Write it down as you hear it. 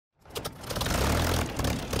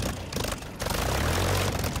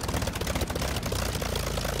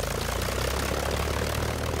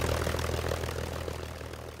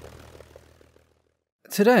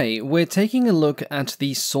Today, we're taking a look at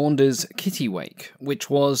the Saunders Kittiwake, which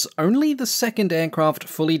was only the second aircraft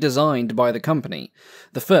fully designed by the company,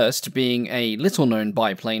 the first being a little-known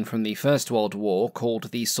biplane from the First World War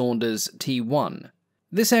called the Saunders T1.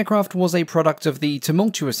 This aircraft was a product of the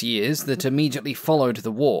tumultuous years that immediately followed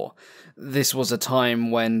the war. This was a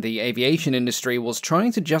time when the aviation industry was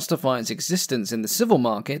trying to justify its existence in the civil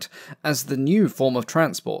market as the new form of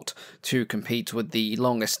transport, to compete with the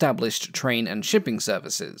long-established train and shipping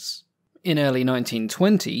services. In early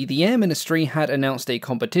 1920, the Air Ministry had announced a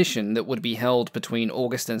competition that would be held between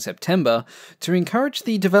August and September to encourage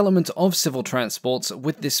the development of civil transports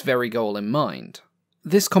with this very goal in mind.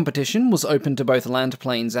 This competition was open to both land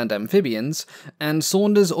planes and amphibians, and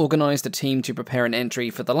Saunders organised a team to prepare an entry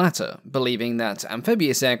for the latter, believing that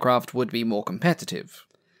amphibious aircraft would be more competitive.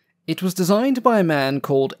 It was designed by a man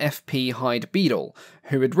called F.P. Hyde Beadle,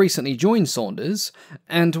 who had recently joined Saunders,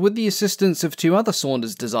 and with the assistance of two other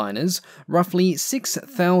Saunders designers, roughly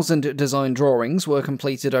 6,000 design drawings were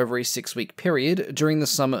completed over a 6-week period during the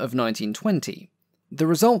summer of 1920. The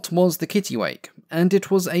result was the Kittiwake, and it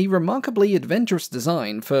was a remarkably adventurous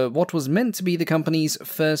design for what was meant to be the company's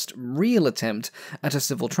first real attempt at a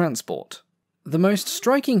civil transport. The most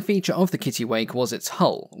striking feature of the Kittiwake was its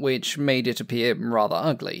hull, which made it appear rather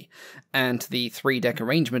ugly, and the 3-deck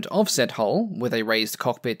arrangement of said hull, with a raised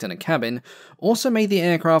cockpit and a cabin, also made the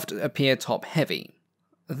aircraft appear top-heavy.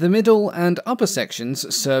 The middle and upper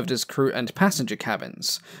sections served as crew and passenger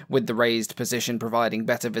cabins, with the raised position providing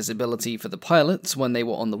better visibility for the pilots when they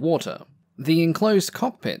were on the water. The enclosed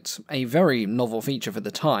cockpit, a very novel feature for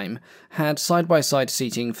the time, had side-by-side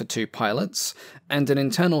seating for 2 pilots, and an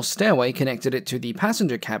internal stairway connected it to the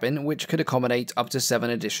passenger cabin which could accommodate up to 7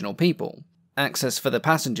 additional people. Access for the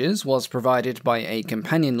passengers was provided by a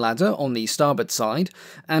companion ladder on the starboard side,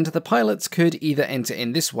 and the pilots could either enter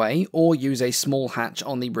in this way or use a small hatch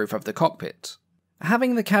on the roof of the cockpit.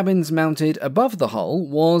 Having the cabins mounted above the hull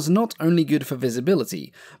was not only good for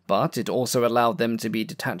visibility, but it also allowed them to be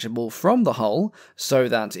detachable from the hull, so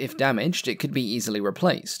that if damaged it could be easily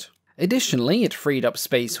replaced. Additionally, it freed up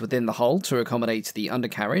space within the hull to accommodate the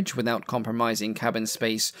undercarriage without compromising cabin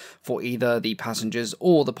space for either the passengers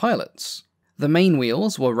or the pilots. The main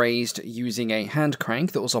wheels were raised using a hand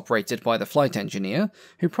crank that was operated by the flight engineer,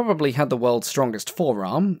 who probably had the world's strongest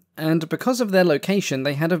forearm, and because of their location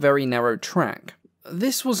they had a very narrow track.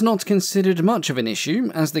 This was not considered much of an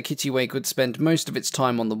issue, as the Kittiwake would spend most of its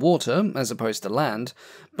time on the water, as opposed to land,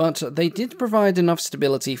 but they did provide enough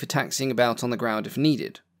stability for taxiing about on the ground if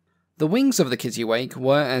needed. The wings of the Kittiwake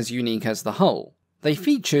were as unique as the hull. They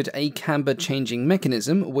featured a camber-changing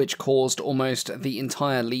mechanism which caused almost the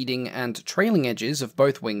entire leading and trailing edges of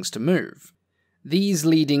both wings to move. These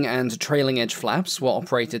leading and trailing edge flaps were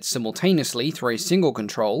operated simultaneously through a single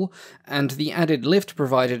control, and the added lift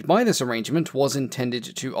provided by this arrangement was intended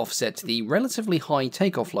to offset the relatively high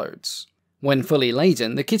takeoff loads. When fully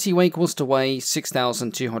laden, the Kittiwake was to weigh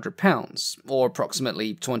 6,200 pounds, or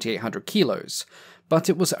approximately 2,800 kilos, but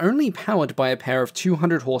it was only powered by a pair of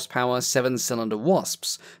 200 horsepower 7-cylinder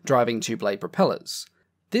Wasps, driving 2-blade propellers.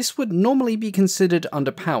 This would normally be considered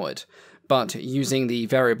underpowered, but using the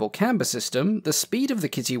variable camber system, the speed of the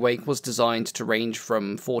Kittiwake was designed to range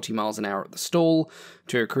from 40 miles an hour at the stall,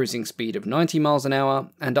 to a cruising speed of 90 miles an hour,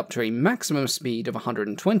 and up to a maximum speed of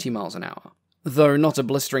 120 miles an hour. Though not a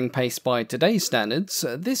blistering pace by today's standards,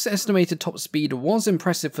 this estimated top speed was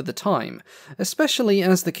impressive for the time, especially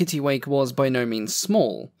as the Kittiwake was by no means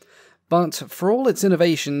small. But for all its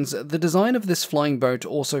innovations, the design of this flying boat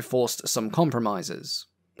also forced some compromises.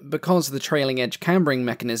 Because the trailing edge cambering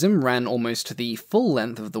mechanism ran almost the full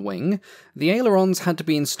length of the wing, the ailerons had to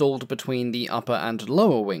be installed between the upper and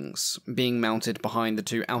lower wings, being mounted behind the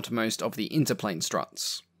 2 outermost of the interplane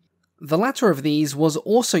struts. The latter of these was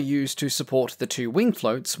also used to support the 2 wing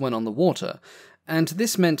floats when on the water, and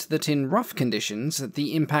this meant that in rough conditions,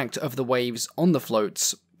 the impact of the waves on the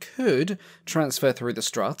floats could transfer through the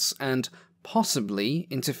struts and possibly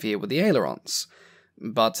interfere with the ailerons.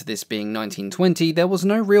 But this being 1920, there was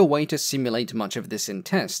no real way to simulate much of this in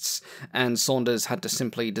tests, and Saunders had to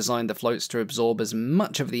simply design the floats to absorb as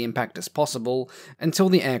much of the impact as possible until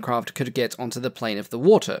the aircraft could get onto the plane of the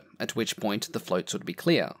water, at which point the floats would be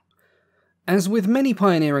clear. As with many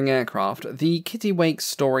pioneering aircraft, the Kittiwake's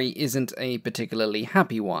story isn't a particularly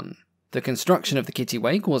happy one. The construction of the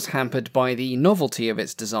Kittiwake was hampered by the novelty of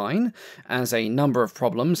its design, as a number of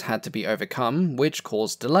problems had to be overcome, which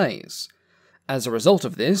caused delays. As a result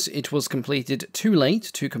of this, it was completed too late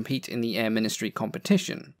to compete in the Air Ministry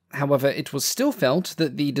competition. However, it was still felt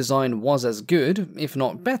that the design was as good, if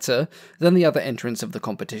not better, than the other entrants of the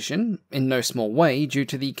competition, in no small way due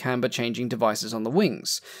to the camber-changing devices on the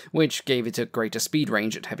wings, which gave it a greater speed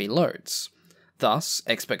range at heavy loads. Thus,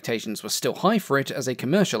 expectations were still high for it as a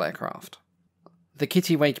commercial aircraft. The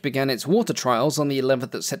Kittiwake began its water trials on the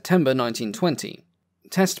 11th of September 1920.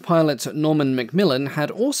 Test pilot Norman Macmillan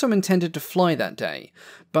had also intended to fly that day,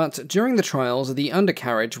 but during the trials the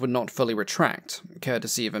undercarriage would not fully retract,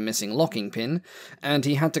 courtesy of a missing locking pin, and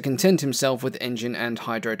he had to content himself with engine and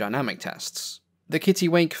hydrodynamic tests. The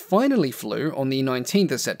Kittiwake finally flew on the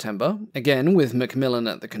 19th of September, again with Macmillan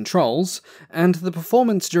at the controls, and the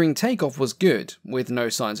performance during takeoff was good, with no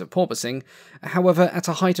signs of porpoising. However, at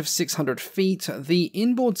a height of 600 feet, the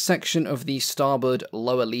inboard section of the starboard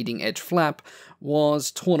lower leading edge flap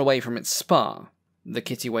was torn away from its spar. The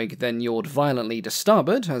Kittiwake then yawed violently to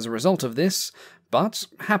starboard as a result of this, but,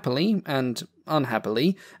 happily and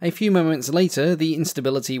unhappily, a few moments later the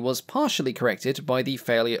instability was partially corrected by the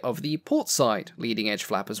failure of the port side leading edge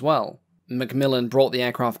flap as well. Macmillan brought the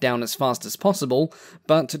aircraft down as fast as possible,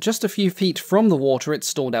 but just a few feet from the water it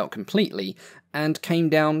stalled out completely, and came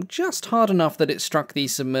down just hard enough that it struck the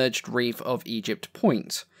submerged reef of Egypt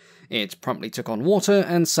Point. It promptly took on water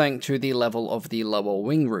and sank to the level of the lower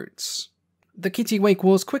wing roots. The Kittiwake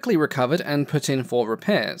was quickly recovered and put in for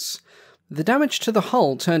repairs. The damage to the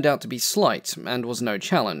hull turned out to be slight, and was no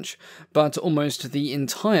challenge, but almost the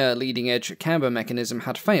entire leading-edge camber mechanism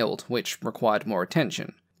had failed, which required more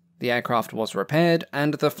attention. The aircraft was repaired,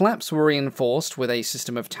 and the flaps were reinforced with a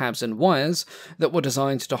system of tabs and wires that were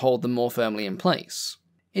designed to hold them more firmly in place.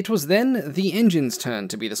 It was then the engine's turn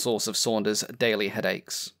to be the source of Saunders' daily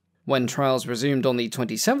headaches. When trials resumed on the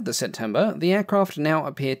 27th of September, the aircraft now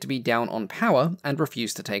appeared to be down on power and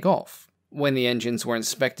refused to take off. When the engines were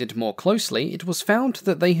inspected more closely, it was found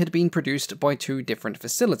that they had been produced by two different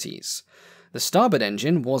facilities. The starboard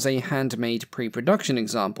engine was a handmade pre-production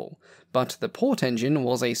example, but the port engine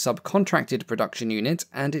was a subcontracted production unit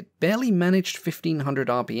and it barely managed 1500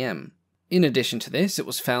 RPM. In addition to this, it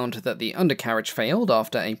was found that the undercarriage failed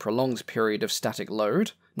after a prolonged period of static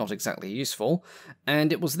load, not exactly useful,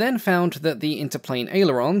 and it was then found that the interplane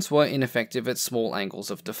ailerons were ineffective at small angles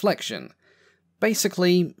of deflection.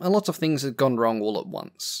 Basically, a lot of things had gone wrong all at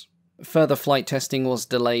once. Further flight testing was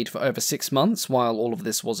delayed for over 6 months while all of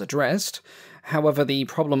this was addressed. However, the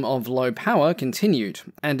problem of low power continued,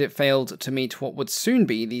 and it failed to meet what would soon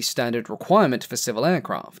be the standard requirement for civil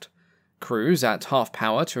aircraft. Cruise at half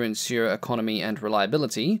power to ensure economy and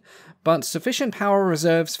reliability, but sufficient power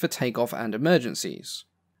reserves for takeoff and emergencies.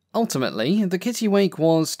 Ultimately, the Kittiwake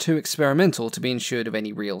was too experimental to be ensured of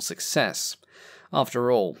any real success.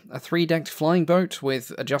 After all, a 3-decked flying boat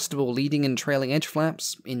with adjustable leading and trailing edge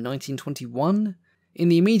flaps in 1921? In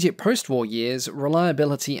the immediate post-war years,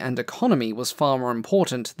 reliability and economy was far more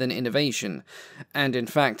important than innovation, and in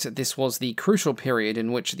fact this was the crucial period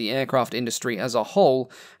in which the aircraft industry as a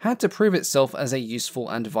whole had to prove itself as a useful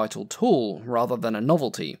and vital tool rather than a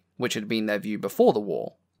novelty, which had been their view before the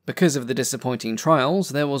war. Because of the disappointing trials,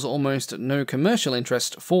 there was almost no commercial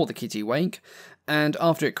interest for the Kittiwake, and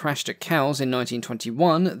after it crashed at Cowes in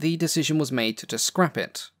 1921, the decision was made to scrap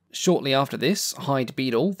it. Shortly after this, Hyde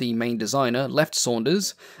Beadle, the main designer, left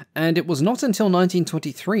Saunders, and it was not until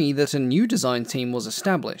 1923 that a new design team was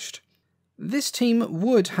established. This team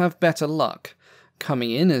would have better luck,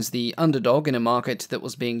 coming in as the underdog in a market that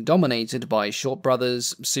was being dominated by Short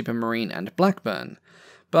Brothers, Supermarine and Blackburn.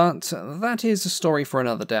 But that is a story for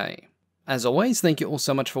another day. As always, thank you all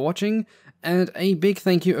so much for watching, and a big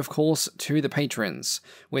thank you, of course, to the patrons,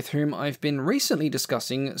 with whom I've been recently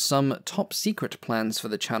discussing some top-secret plans for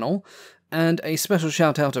the channel, and a special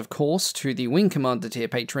shout-out, of course, to the Wing Commander tier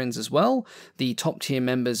patrons as well, the top-tier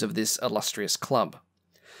members of this illustrious club.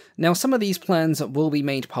 Now, some of these plans will be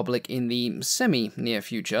made public in the semi-near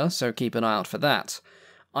future, so keep an eye out for that.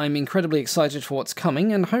 I'm incredibly excited for what's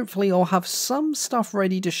coming, and hopefully I'll have some stuff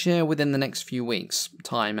ready to share within the next few weeks,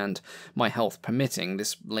 time and my health permitting.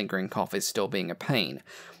 This lingering cough is still being a pain.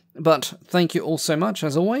 But thank you all so much,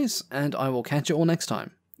 as always, and I will catch you all next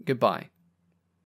time. Goodbye.